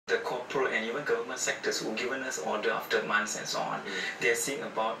even government sectors who given us order after months and so on, they are seeing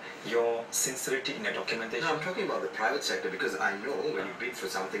about your sincerity in your documentation. No, I'm talking about the private sector, because I know when you bid for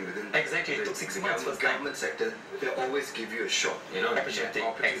something within exactly, it took 6 months. Government sector, they always give you a shot, you know, opportunity.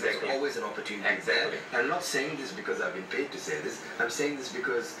 Exactly. There's always an opportunity there. I'm not saying this because I've been paid to say this. I'm saying this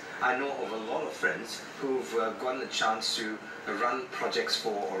because I know of a lot of friends who've gotten a chance to run projects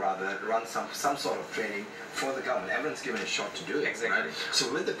for, or rather run some sort of training for the government. Everyone's given a shot to do it. Exactly. Right?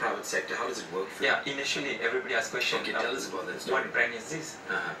 So with the private sector, how does it work for you? Initially everybody asks questions. Okay, tell us about that story. What brand is this?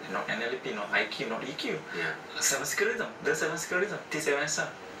 Not NLP, not IQ, not EQ. Yeah. Cybersecurity, the cybersecurity, T7SR.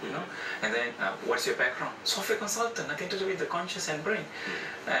 You know, and then what's your background? Software consultant, nothing to do with the conscious and brain.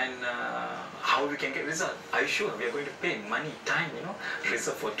 And how we can get result? Are you sure we are going to pay money, time, you know,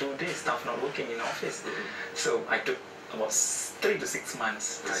 reserve for 2 days, staff not working in office. So I took about 3 to 6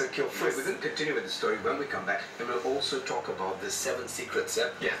 months to secure first. We're going to continue with the story when we come back, and we'll also talk about the 7 secrets. Yeah,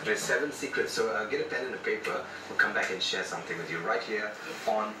 the 7 secrets. So get a pen and a paper. We'll come back and share something with you right here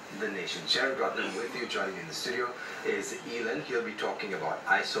on The Nation. Jared Rutland with you. Joining me in the studio is Elan. He'll be talking about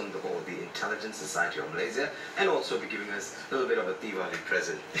ISOM, or the Intelligence Society of Malaysia, and also be giving us a little bit of a Diwali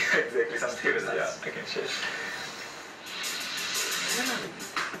present. Exactly, something nice. Yeah, I can share.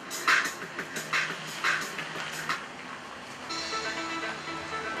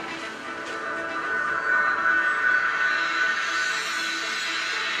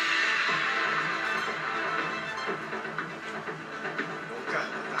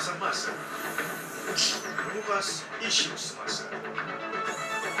 Mengupas isu semasa,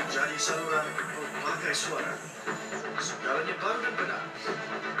 menjadi saluran pelbagai suara, segalanya baru dan benar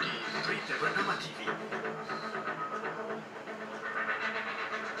di Berita Bernama TV.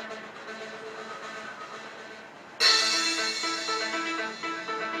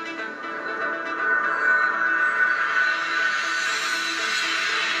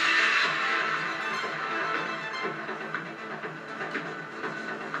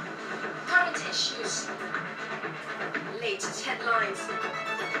 Latest headlines,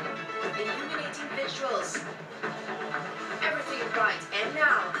 illuminating visuals, everything right and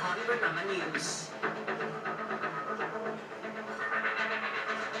now on Bernama News.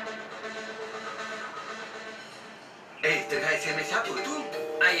 Tengah SMS siapa tu?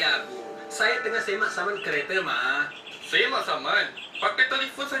 Ayah, Bu. Saya tengah semak saman kereta, Ma. Semak saman? Pakai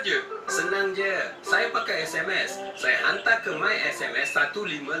telefon saja. Senang je. Saya pakai SMS. Saya hantar ke My SMS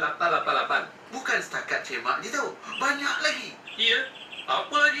 15888. Bukan setakat semak je tau. Banyak lagi. Ya?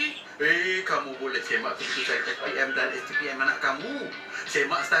 Apa lagi? Kamu boleh semak keputusan SPM dan STPM anak kamu.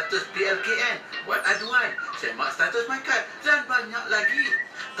 Semak status PLKN, buat aduan, semak status MyCard dan banyak lagi.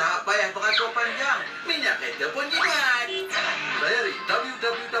 Tak payah beratur panjang. Minyak kereta pun jimat. Layari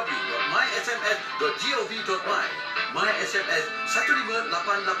www.mysms.gov.my. My SMS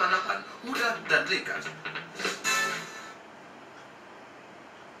 15888. Mudah dan ringkas.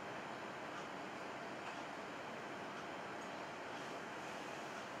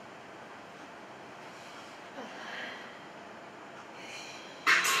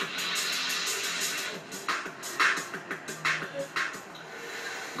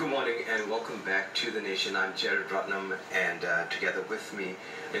 Good morning and welcome back to The Nation. I'm Jared Rutland, and together with me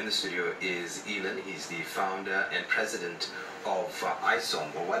in the studio is Elan. He's the founder and president of ISOM.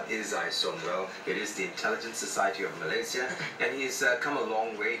 Well, what is ISOM? Well, it is the Intelligence Society of Malaysia, and he's come a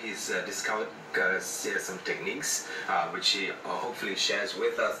long way. He's discovered some techniques which he hopefully shares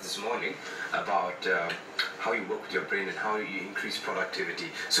with us this morning about how you work with your brain and how you increase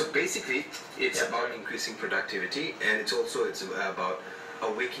productivity. So basically, it's about increasing productivity, and it's about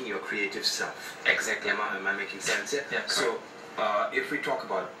awakening your creative self. Exactly. Am I making sense here? Yeah. So if we talk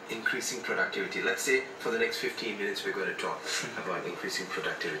about increasing productivity, let's say for the next 15 minutes we're going to talk about increasing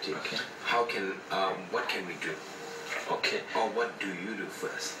productivity. Okay. What can we do? Okay. Or what do you do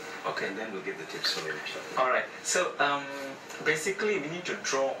first? Okay. And then we'll give the tips for you. Alright, so basically we need to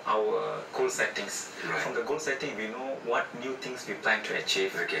draw our goal settings. Right. From the goal setting, we know what new things we plan to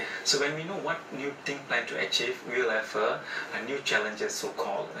achieve. Okay. So when we know what new thing plan to achieve, we will have a new challenges,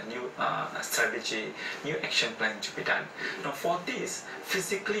 so-called, a new strategy, new action plan to be done. Now for this,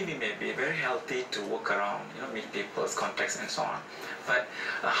 physically we may be very healthy to work around, meet people's contacts and so on. But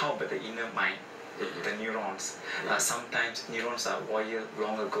how about the inner mind? The neurons. Sometimes neurons are wired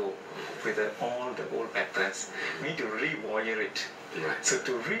long ago with all the old patterns. We need to rewire it. Right. So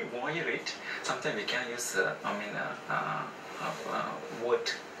to rewire it, sometimes we can use word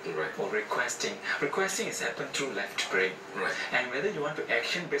Right. or requesting. Requesting is happen through left brain. Right. And whether you want to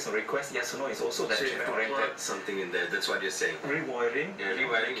action based on request, yes or no, is also left So you brain have to oriented. put something in there. That's what you're saying. Rewiring, Yeah,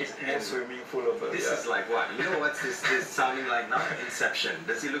 rewiring make is- it more and swimming pool of This is like what? You know what's this sounding like now? Inception.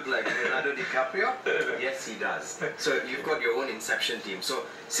 Does he look like Leonardo DiCaprio? Yes, he does. So you've got your own Inception team. So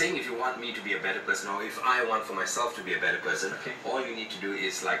saying if you want me to be a better person, or if I want for myself to be a better person, Okay. all you need to do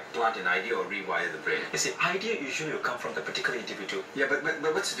is like plant an idea or rewire the brain. You see, idea usually will come from the particular individual. Yeah, but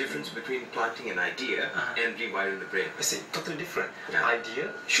what's the difference between planting an idea and rewiring the brain? You see, totally different. Yeah.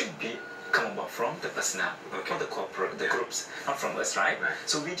 Idea should be come about from the personnel, Okay. or the corporate, the Yeah. groups, not from us, right? Right.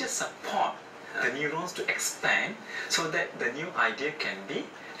 So we just support the neurons to expand so that the new idea can be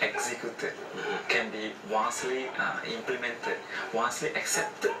executed, can be vastly implemented, vastly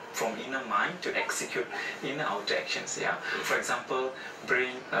accepted from inner mind to execute inner outer actions. Yeah. For example,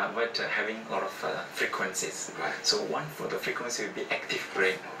 brain having a lot of frequencies. Right. So one for the frequency will be active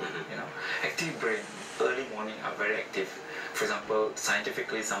brain. You know, active brain early morning are very active. For example,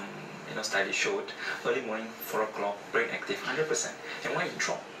 scientifically some study showed early morning 4 o'clock brain active 100%. And why it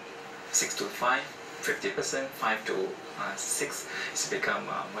drop 6 to 5, 50%, 5 to 6, it's become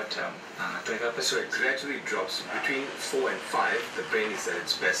 25%. So it gradually drops between 4 and 5. The brain is at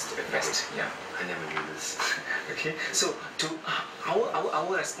its best. Best, yeah. I never knew this. Okay, so to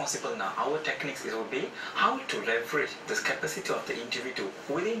our responsible now, our techniques will be how to leverage the capacity of the individual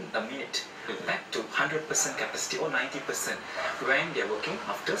within a minute back to 100% capacity or 90% when they're working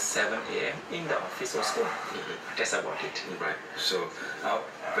after 7 a.m. in the office or school. That's about it. Right. So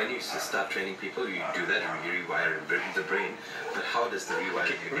when you start training people, you do that, you rewire the brain. But how does the rewiring?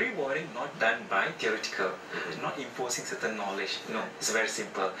 Okay, rewiring not done by theoretical, not imposing certain knowledge. No, it's very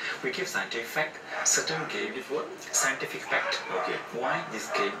simple. We give scientific fact, certain game, scientific fact. Okay. Why this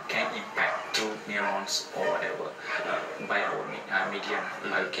game can impact through neurons or whatever by our medium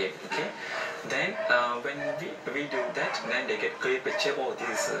game. Okay. Then when we do that, then they get clear picture. Oh,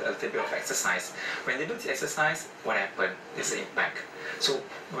 this is a little bit of exercise. When they do the exercise, what happened? There's an impact. So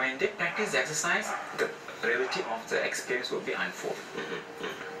when they practice the exercise, the reality of the experience will be unfold.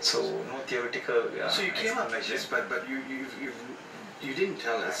 So no theoretical. So you came up like this, but you didn't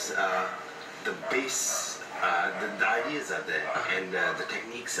tell us the base. The ideas are there and the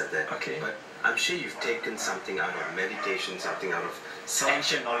techniques are there. Okay. But I'm sure you've taken something out of meditation, something out of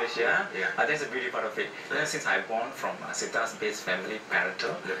Ancient knowledge, yeah. Yeah. That's a beauty part of it. Since I born from a Siddhars-based family,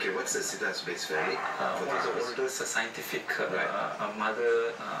 parental. Okay, what's the Siddhars-based family? One of the oldest scientific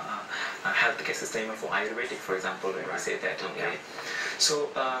mother healthcare system for Ayurvedic, for example, when we say that. Okay. So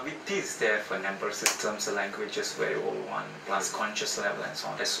with this, they have number systems, languages, very old one, plus conscious level and so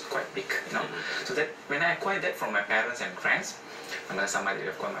on. That's quite big, you know. So that when I acquired that from my parents and friends, and somebody,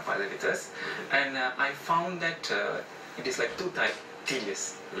 of course, my father with us, and I found that it is like two types,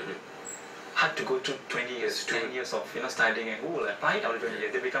 tedious. Had to go to 20 years, 10 years of studying, and who will apply it after 20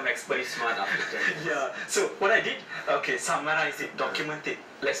 years? They become experts. Smart after 10 years. Yeah. So what I did, okay, summarize it, document it.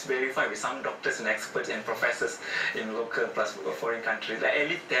 Let's verify with some doctors and experts and professors in local plus foreign countries. Like at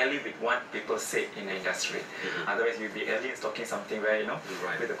least tally with what people say in the industry. Otherwise, you'll be aliens talking something where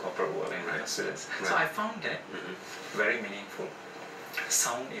with the corporate world and students. So I found that very meaningful.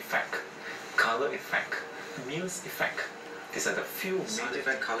 Sound effect, color effect, meals effect. These are the few Sound major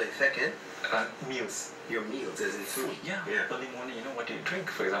effect, color effect, and meals. your meals, as in food. Yeah. Early morning, what do you drink,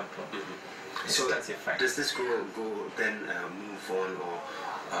 for example? So that's the effect. does this go then move on,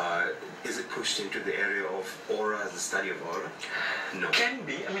 or is it pushed into the area of aura, the study of aura? No. Can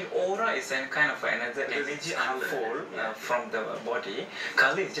be. I mean, aura is a kind of another Because energy it's color, unfold yeah. From the body.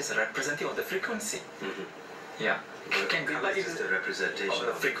 Color is just a representative of the frequency. Yeah. It can be, Color but is it just is a representation of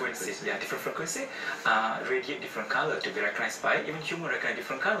the frequency. Yeah, different frequency radiate different color to be recognized by. Even human recognize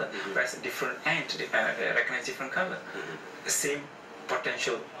different color, whereas different ant recognize different color. Same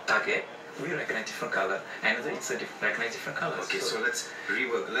potential target, we recognize different color. Another it's a recognize different colors. Okay, so let's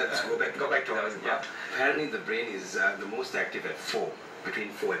rework. Let's go back to that. Yeah. Apparently, the brain is the most active at 4, between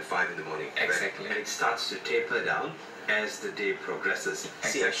 4 and 5 in the morning. Exactly. And it starts to taper down as the day progresses.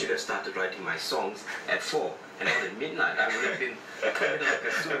 See, I should have started writing my songs at 4. And not at midnight, I would have been kind of like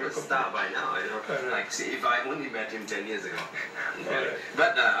a superstar by now. Like, see, if I only met him 10 years ago.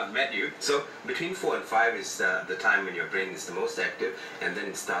 But I've met you. So between 4 and 5 is the time when your brain is the most active, and then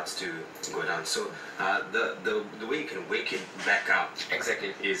it starts to go down. So the way you can wake it back up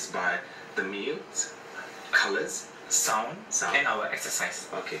Exactly. is by the meals, colors, Sound, and our exercise.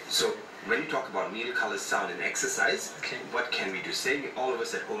 Okay, so when you talk about meal, colors, sound, and exercise, Okay. what can we do? Say all of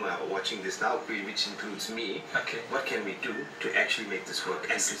us at home are watching this now, which includes me. Okay. What can we do to actually make this work?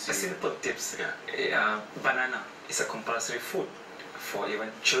 And A simple tips. Yeah. Banana is a compulsory food for even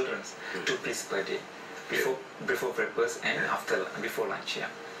children, 2 pieces per day, before breakfast and before lunch. Yeah.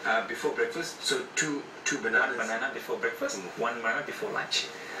 Before breakfast, so two bananas. 1 banana before breakfast, 1 banana before lunch.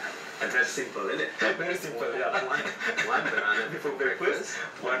 And that's simple, isn't it? Very simple, yeah. One banana before breakfast,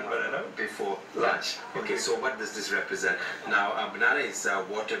 1 banana before lunch. Okay, so what does this represent? Now, a banana is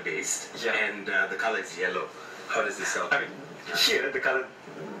water-based, and the color is yellow. How does this help? I mean, here the color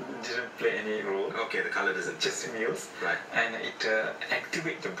didn't play any role. Okay, the color doesn't. Just meals. Right. And it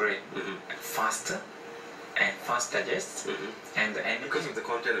activates the brain faster and fast digests, and because of the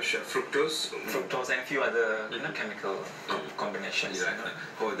content of fructose, and a few other chemical combinations.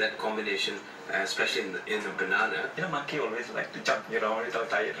 Oh, that combination, especially in the banana. Monkey always like to jump around without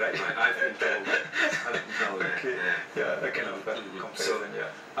diet, right? I've been told that. Okay. Yeah, that kind of comparison.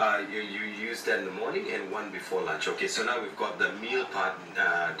 So, you use that in the morning and 1 before lunch. Okay, so now we've got the meal part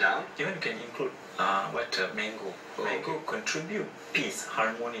down. Even you can include mango. Mango contribute peace,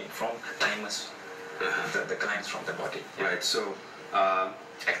 harmony from thymus. The glands from the body. Right. So,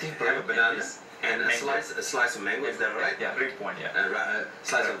 active have a banana and a slice of mango. Is that right? Yeah, ripe one. Yeah. A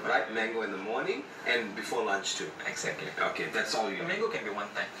slice of ripe mango in the morning and before lunch too. Exactly. Okay, that's all you. The mango can be one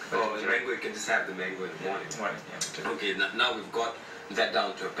time. Oh, the mango, you can just have the mango in the morning. Yeah. Okay. Now we've got that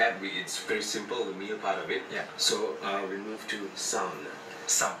down to a pad. It's very simple, the meal part of it. Yeah. So we move to sound.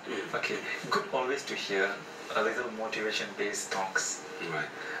 Sound. Okay. Good always to hear a little motivation-based talks. Right.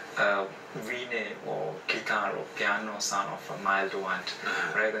 Veene or guitar or piano sound of a mild one,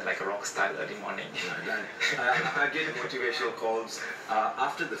 rather than like a rock style early morning. I get motivational calls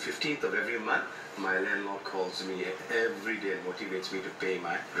after the 15th of every month. My landlord calls me every day and motivates me to pay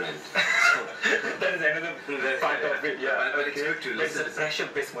my rent. So, that is another part of it, yeah. But it's good to listen. It's a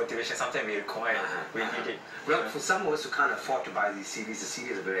pressure-based motivation. Sometimes we require, we need it. Well, for some of us who can't afford to buy these CDs, the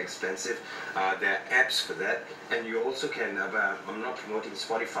CDs are very expensive. There are apps for that, and you also can. I'm not promoting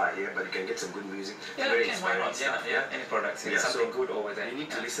Spotify here, but you can get some good music. Yeah, very you can. Why not? stuff, Yeah. Any products. Yeah, something so good over there. You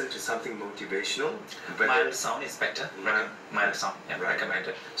need to listen to something motivational. Mild sound is better. Mild sound,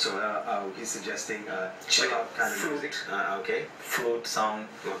 recommended. So he's suggesting chill out kind of music. Okay. Flute sound.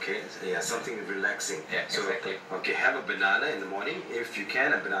 Okay. Yeah, something relaxing. Yeah, so, exactly. Okay, have a banana in the morning. If you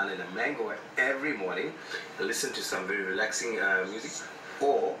can, a banana and a mango every morning. Listen to some very relaxing music,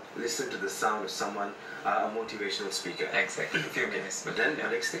 or listen to the sound of someone, a motivational speaker. Exactly. A few minutes. But then the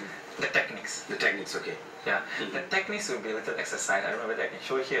next thing? The techniques. The techniques, okay. Yeah, the techniques will be a little exercise. I don't know whether I can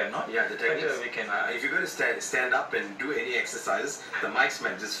show here or not. Yeah, the techniques. But, we can. If you're going to stand up and do any exercises, the mics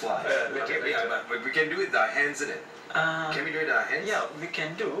might just fly. Okay, but we can do it with our hands in it. Can we do it with our hands? Yeah, we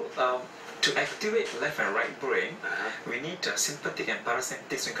can do. To activate left and right brain, we need sympathetic and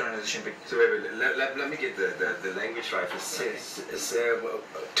parasympathetic synchronization. So wait, let me get the language right.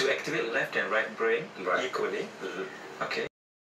 To activate left and right brain equally. Okay.